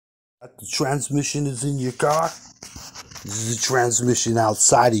The transmission is in your car. This is the transmission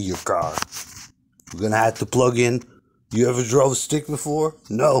outside of your car. We're gonna have to plug in. You ever drove a stick before?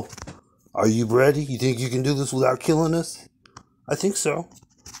 No. Are you ready? You think you can do this without killing us? I think so.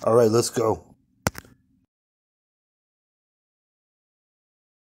 Alright, let's go.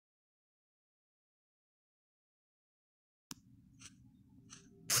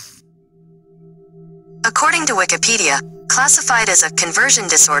 According to Wikipedia, classified as a conversion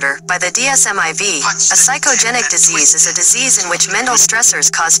disorder by the DSM-IV, a psychogenic disease is a disease in which mental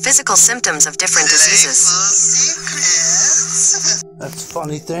stressors cause physical symptoms of different diseases. That's a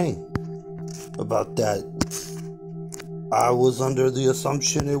funny thing about that. I was under the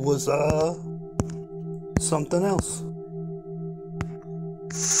assumption it was something else.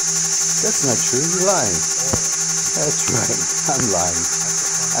 That's not true. You're lying. That's right. I'm lying.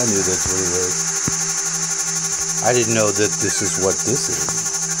 I knew that's what it was. I didn't know that this is what this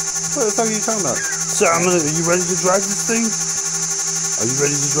is. What the fuck are you talking about? So are you ready to drive this thing? Are you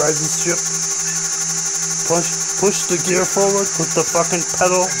ready to drive this ship? Push the gear forward, put the fucking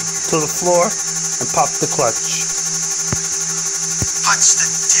pedal to the floor, and pop the clutch. Punch the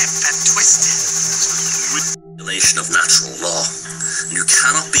tip and twist it. Violation of natural law. And you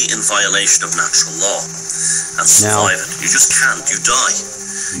cannot be in violation of natural law and survive it. You just can't. You die.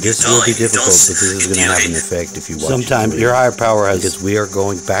 This will be difficult, but this is going to have an effect if you watch. Sometimes your higher power has, because we are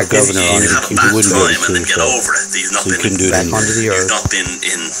going back governor on it. You wouldn't be able to kill yourself. So you can do that onto the earth. You've not been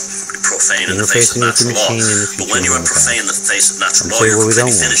profane in the face of natural law. But when you are profane in the face of natural law, you're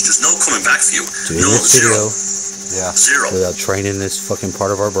completely finished. There's no coming back for you. No, zero. Zero. Without training this fucking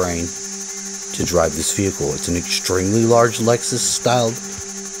part of our brain to drive this vehicle. It's an extremely large Lexus-styled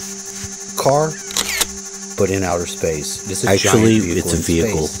car, but in outer space. Actually, it's a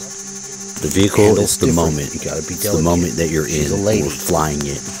vehicle. The vehicle is the moment. You gotta be delicate. The moment that you're in. We're flying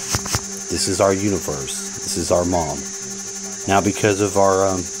it. This is our universe. This is our mom. Now, because of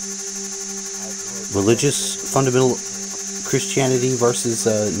our religious fundamental Christianity versus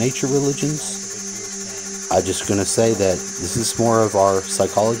nature religions, I'm just gonna say that this is more of our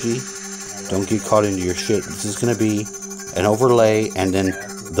psychology. Don't get caught into your shit. This is gonna be an overlay and then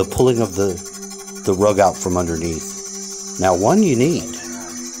the pulling of the rug out from underneath. Now, one you need,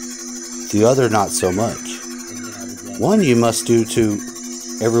 the other not so much. One you must do to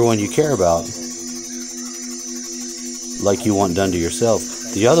everyone you care about, like you want done to yourself.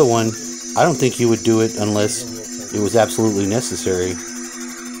 The other one, I don't think you would do it unless it was absolutely necessary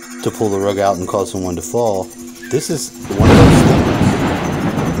to pull the rug out and cause someone to fall. This is one of those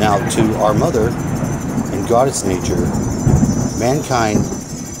things. Now, to our mother and goddess nature, mankind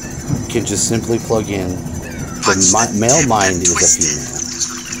can just simply plug in. The male mind is a female.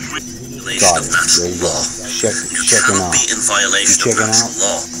 Goddess, there you go. Checking out. You checking out?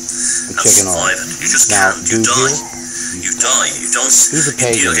 We're checking out. Now, dude here, you die. You don't. He's a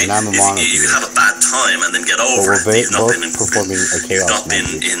pagan, and I'm a monarch. You can have a bad time and then get over it. We're both performing a chaos. You've not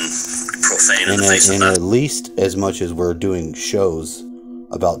been in profane in the face of that. At least as much as we're doing shows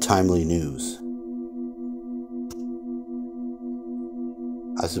about timely news.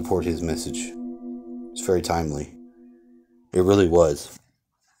 I support his message. It's very timely. It really was.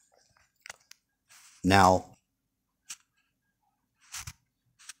 Now,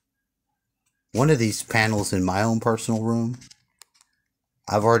 one of these panels in my own personal room,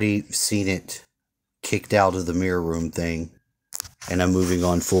 I've already seen it kicked out of the mirror room thing, and I'm moving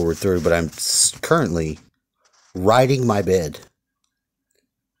on forward through, but I'm currently riding my bed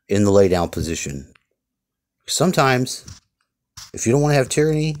in the lay down position. Sometimes, if you don't want to have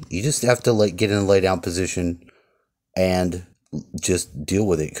tyranny, you just have to get in a lay down position and just deal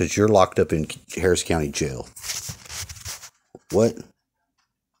with it, because you're locked up in Harris County Jail. What?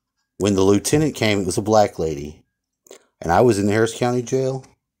 When the lieutenant came, it was a black lady, and I was in the Harris County Jail.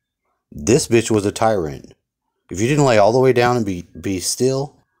 This bitch was a tyrant. If you didn't lay all the way down and be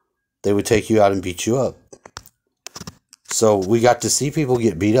still, they would take you out and beat you up. So we got to see people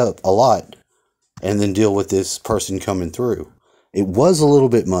get beat up a lot and then deal with this person coming through. It was a little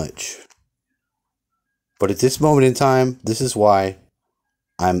bit much. But at this moment in time, this is why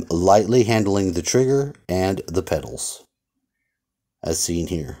I'm lightly handling the trigger and the pedals, as seen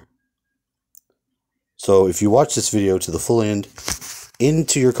here. So if you watch this video to the full end,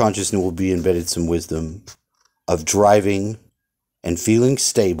 into your consciousness will be embedded some wisdom of driving and feeling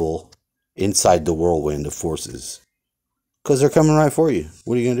stable inside the whirlwind of forces. Because they're coming right for you.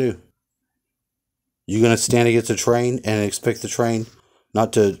 What are you going to do? You going to stand against a train and expect the train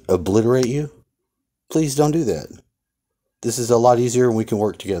not to obliterate you? Please don't do that. This is a lot easier and we can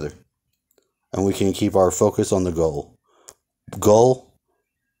work together. And we can keep our focus on the goal. Goal,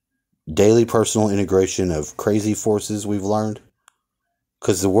 daily personal integration of crazy forces we've learned.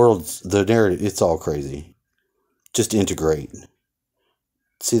 Because the narrative, it's all crazy. Just integrate.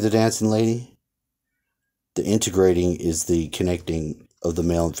 See the dancing lady? The integrating is the connecting of the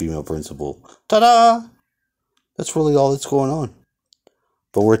male and female principle. Ta-da! That's really all that's going on.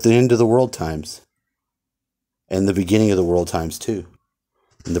 But we're at the end of the world times. And the beginning of the world times too.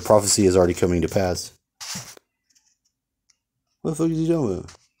 And the prophecy is already coming to pass. What the fuck is he doing with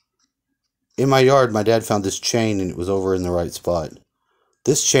it? In my yard, my dad found this chain and it was over in the right spot.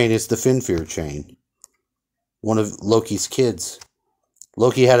 This chain is the Finfear chain. One of Loki's kids.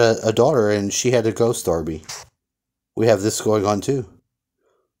 Loki had a daughter and she had a ghost Darby. We have this going on too.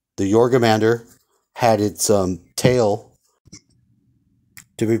 The Jorgamander had its tail.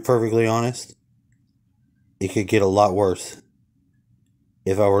 To be perfectly honest, it could get a lot worse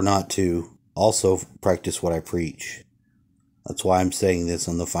if I were not to also practice what I preach. That's why I'm saying this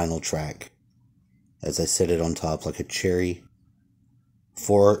on the final track, as I set it on top like a cherry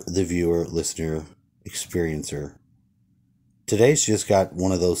for the viewer, listener, experiencer. Today's just got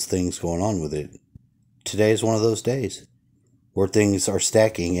one of those things going on with it. Today is one of those days where things are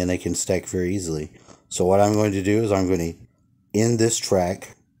stacking and they can stack very easily. So what I'm going to do is I'm going to end this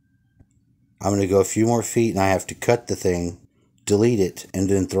track. I'm going to go a few more feet and I have to cut the thing, delete it, and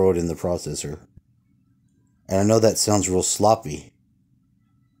then throw it in the processor. And I know that sounds real sloppy.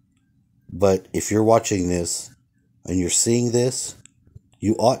 But if you're watching this and you're seeing this,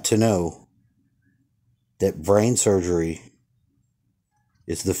 you ought to know that brain surgery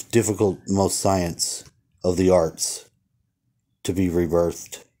is the difficult most science of the arts to be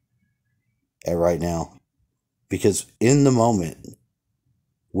rebirthed at right now. Because in the moment,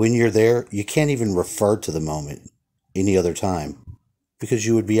 when you're there, you can't even refer to the moment any other time because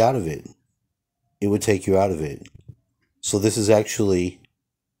you would be out of it. It would take you out of it. So this is actually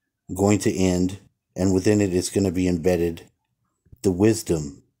going to end, and within it is going to be embedded the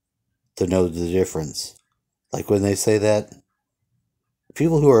wisdom to know the difference. Like when they say that,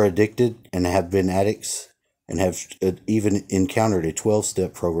 people who are addicted and have been addicts and have even encountered a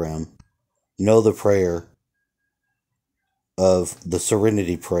 12-step program know the prayer of the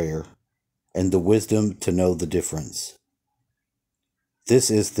serenity prayer and the wisdom to know the difference.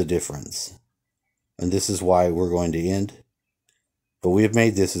 This is the difference. And this is why we're going to end. But we have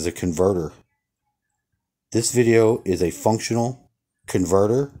made this as a converter. This video is a functional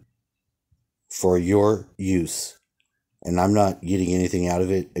converter for your use. And I'm not getting anything out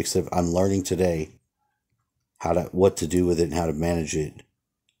of it except I'm learning today what to do with it and how to manage it.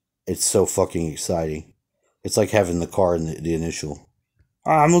 It's so fucking exciting. It's like having the car in the initial.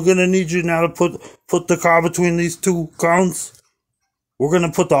 I'm gonna need you now to put the car between these two cones. We're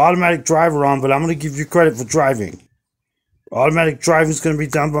gonna put the automatic driver on, but I'm gonna give you credit for driving. Automatic driving is gonna be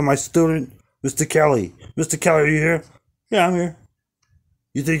done by my student, Mr. Kelly. Mr. Kelly, are you here? Yeah, I'm here.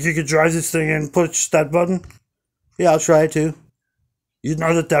 You think you could drive this thing and push that button? Yeah, I'll try it too. You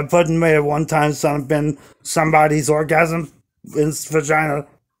know that button may have one time been somebody's orgasm in his vagina.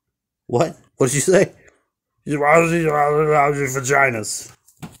 What? What did you say? Your vaginas.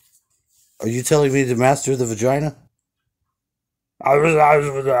 Are you telling me to master the vagina?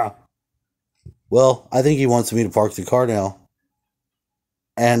 Well, I think he wants me to park the car now.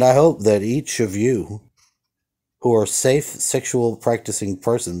 And I hope that each of you who are safe sexual practicing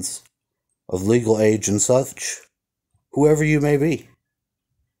persons of legal age and such, whoever you may be,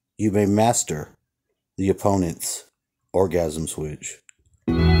 you may master the opponent's orgasm switch.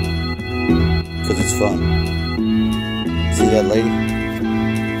 Because it's fun. See that lady?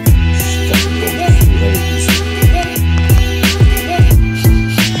 She's got some gold ladies.